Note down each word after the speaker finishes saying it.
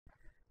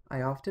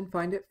I often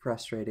find it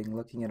frustrating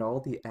looking at all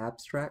the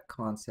abstract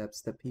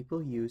concepts that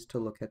people use to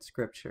look at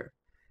Scripture,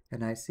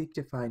 and I seek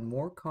to find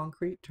more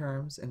concrete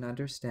terms and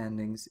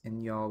understandings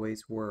in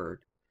Yahweh's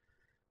Word.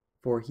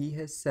 For he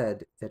has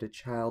said that a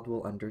child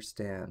will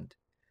understand.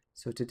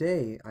 So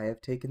today I have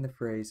taken the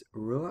phrase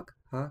Ruach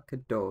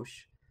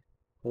Hakodesh,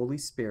 Holy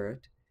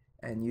Spirit,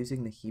 and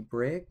using the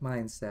Hebraic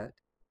mindset,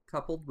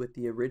 coupled with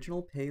the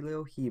original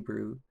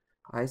Paleo-Hebrew,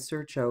 I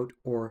search out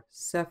or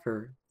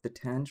sefer the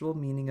tangible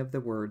meaning of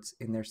the words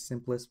in their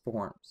simplest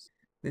forms.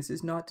 This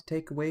is not to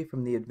take away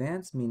from the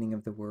advanced meaning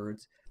of the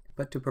words,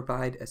 but to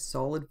provide a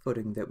solid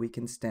footing that we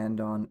can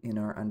stand on in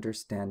our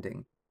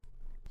understanding.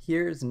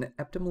 Here is an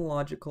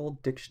etymological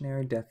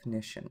dictionary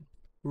definition.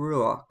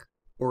 Ruach,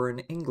 or in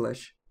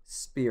English,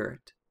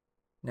 spirit.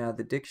 Now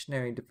the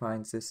dictionary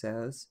defines this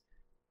as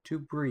to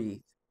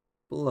breathe,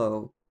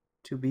 blow,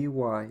 to be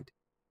wide,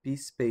 be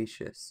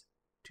spacious,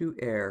 to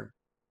air,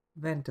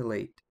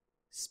 ventilate,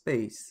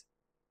 space,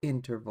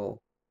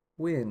 interval,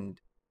 wind,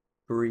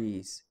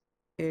 breeze,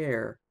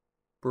 air,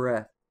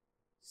 breath,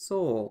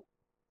 soul,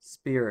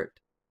 spirit,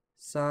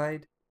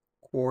 side,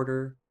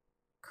 quarter,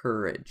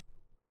 courage.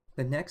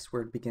 The next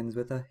word begins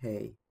with a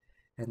he,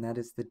 and that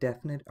is the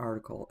definite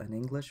article. In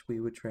English, we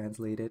would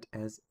translate it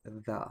as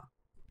the.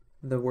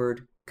 The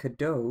word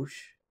kadosh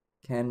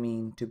can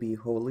mean to be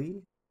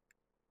holy,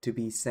 to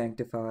be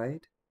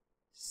sanctified,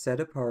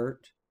 set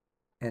apart,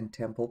 and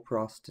temple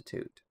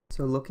prostitute.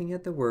 So looking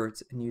at the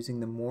words and using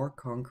the more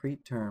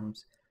concrete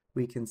terms,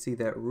 we can see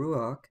that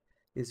ruach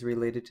is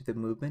related to the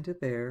movement of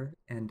air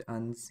and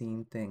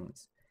unseen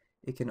things.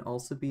 It can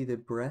also be the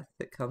breath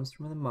that comes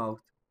from the mouth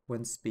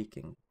when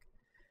speaking.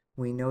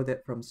 We know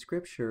that from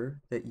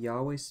Scripture that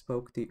Yahweh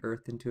spoke the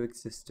earth into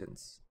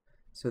existence.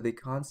 So the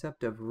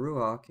concept of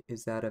Ruach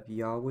is that of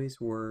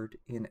Yahweh's word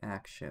in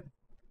action.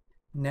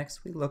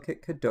 Next we look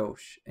at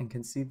Kadosh and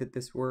can see that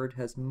this word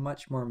has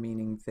much more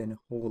meaning than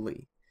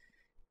holy.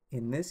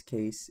 In this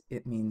case,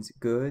 it means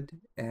good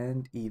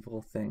and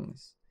evil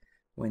things,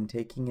 when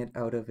taking it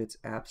out of its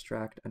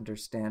abstract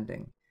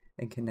understanding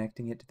and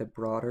connecting it to the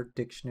broader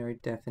dictionary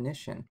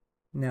definition.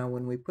 Now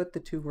when we put the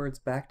two words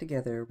back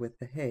together with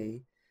the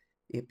he,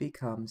 it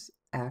becomes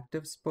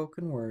active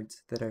spoken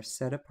words that are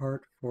set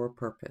apart for a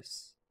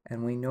purpose.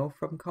 And we know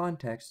from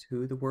context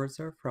who the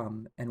words are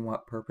from and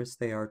what purpose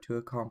they are to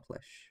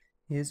accomplish.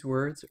 His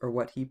words are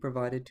what he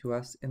provided to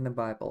us in the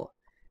Bible,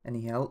 and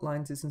he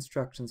outlines his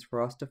instructions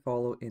for us to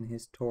follow in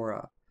his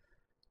Torah.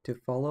 To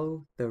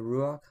follow the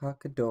Ruach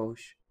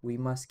Hakodesh, we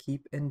must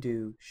keep and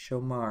do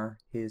Shomar,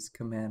 his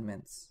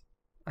commandments.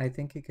 I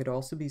think it could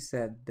also be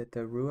said that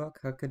the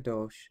Ruach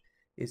Hakodesh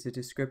is a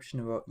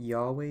description of what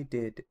Yahweh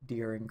did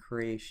during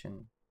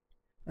creation.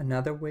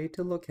 Another way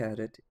to look at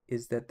it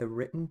is that the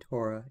written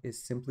Torah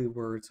is simply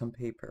words on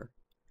paper.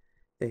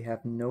 They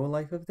have no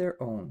life of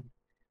their own,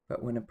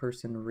 but when a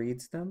person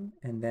reads them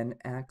and then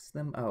acts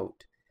them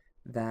out,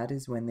 that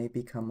is when they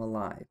become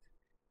alive.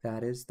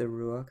 That is the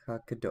Ruach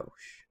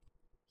HaKadosh.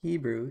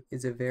 Hebrew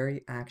is a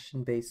very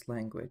action-based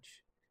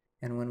language,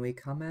 and when we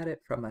come at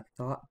it from a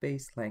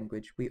thought-based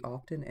language, we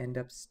often end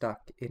up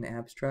stuck in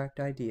abstract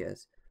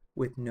ideas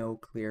with no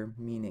clear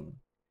meaning.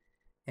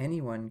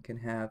 Anyone can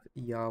have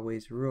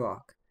Yahweh's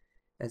Ruach,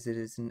 as it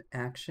is an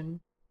action,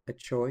 a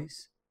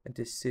choice, a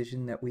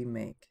decision that we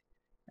make.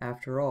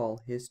 After all,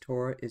 his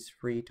Torah is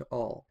free to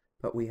all,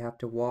 but we have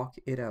to walk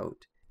it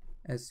out.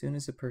 As soon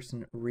as a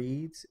person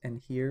reads and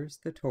hears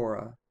the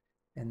Torah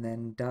and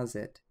then does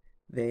it,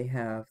 they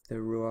have the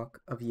Ruach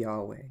of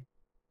Yahweh.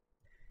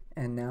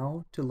 And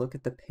now to look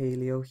at the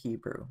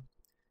Paleo-Hebrew.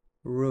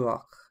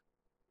 Ruach.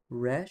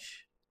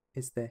 Resh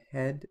is the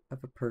head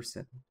of a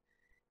person,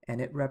 and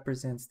it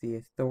represents the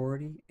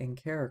authority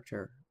and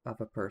character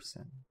of a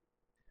person.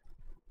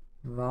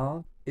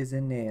 Vav is a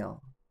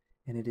nail,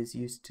 and it is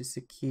used to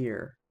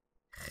secure.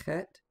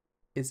 Chet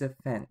is a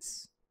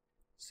fence.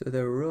 So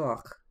the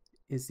Ruach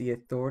is the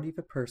authority of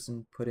a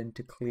person put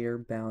into clear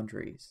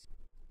boundaries.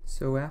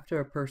 So after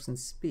a person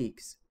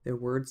speaks, their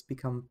words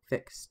become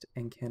fixed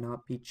and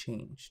cannot be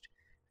changed.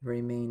 They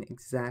remain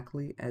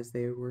exactly as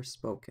they were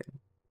spoken.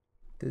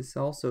 This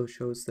also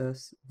shows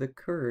us the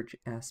courage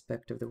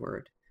aspect of the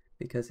word,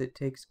 because it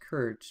takes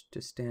courage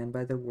to stand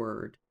by the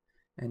word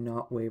and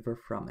not waver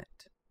from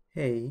it.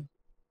 He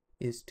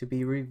is to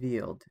be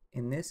revealed.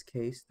 In this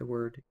case, the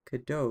word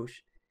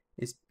kadosh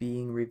is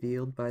being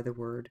revealed by the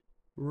word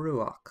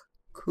ruach.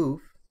 Kuf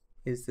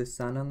is the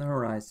sun on the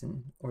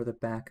horizon or the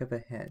back of a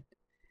head,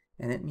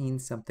 and it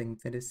means something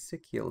that is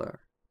secular.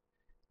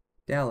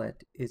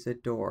 Dalet is a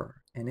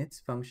door, and its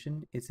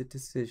function is a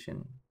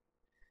decision.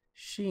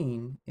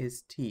 Sheen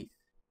is teeth,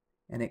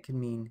 and it can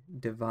mean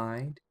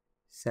divide,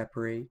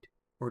 separate,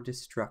 or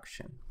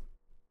destruction.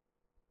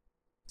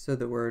 So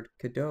the word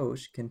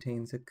kadosh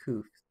contains a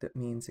kuf that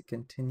means a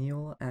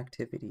continual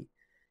activity,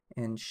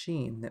 and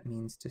sheen that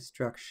means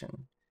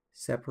destruction,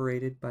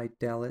 separated by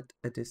dalet,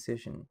 a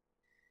decision.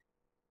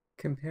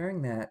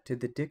 Comparing that to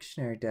the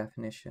dictionary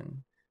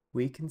definition,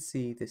 we can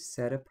see the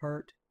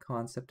set-apart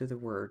concept of the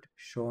word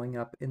showing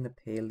up in the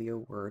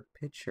Paleo word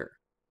picture.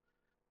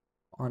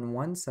 On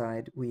one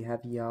side, we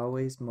have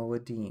Yahweh's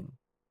Moedim,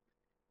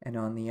 and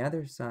on the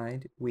other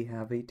side, we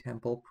have a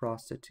temple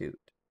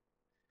prostitute.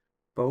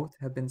 Both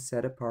have been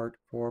set apart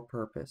for a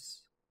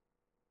purpose.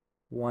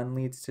 One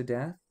leads to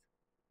death,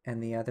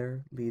 and the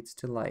other leads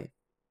to life.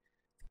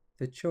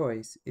 The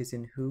choice is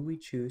in who we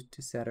choose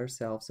to set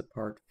ourselves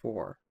apart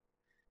for.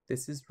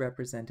 This is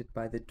represented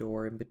by the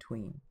door in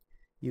between.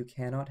 You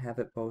cannot have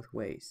it both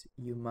ways.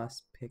 You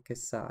must pick a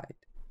side.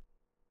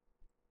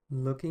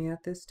 Looking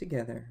at this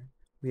together,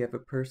 we have a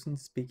person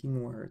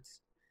speaking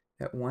words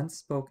that once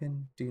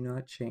spoken do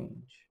not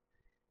change,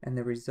 and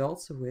the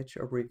results of which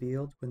are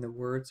revealed when the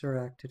words are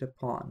acted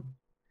upon,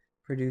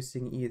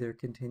 producing either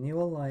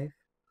continual life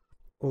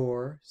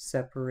or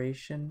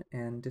separation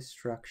and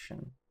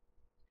destruction.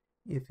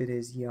 If it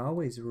is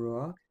Yahweh's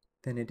Ruach,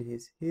 then it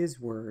is His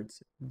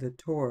words, the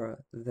Torah,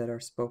 that are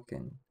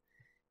spoken,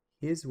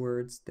 His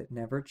words that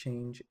never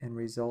change and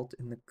result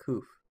in the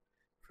Kuf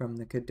from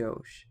the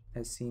Kadosh,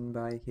 as seen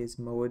by His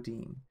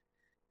Moedim,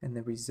 and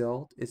the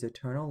result is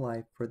eternal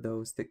life for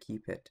those that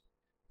keep it.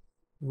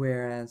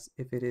 Whereas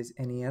if it is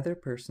any other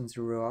person's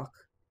Ruach,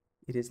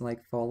 it is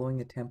like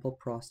following a temple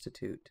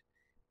prostitute.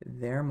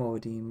 Their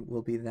Moedim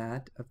will be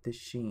that of the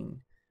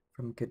Shin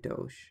from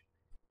Kadosh,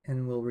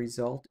 and will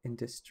result in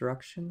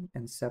destruction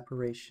and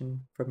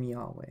separation from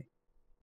Yahweh.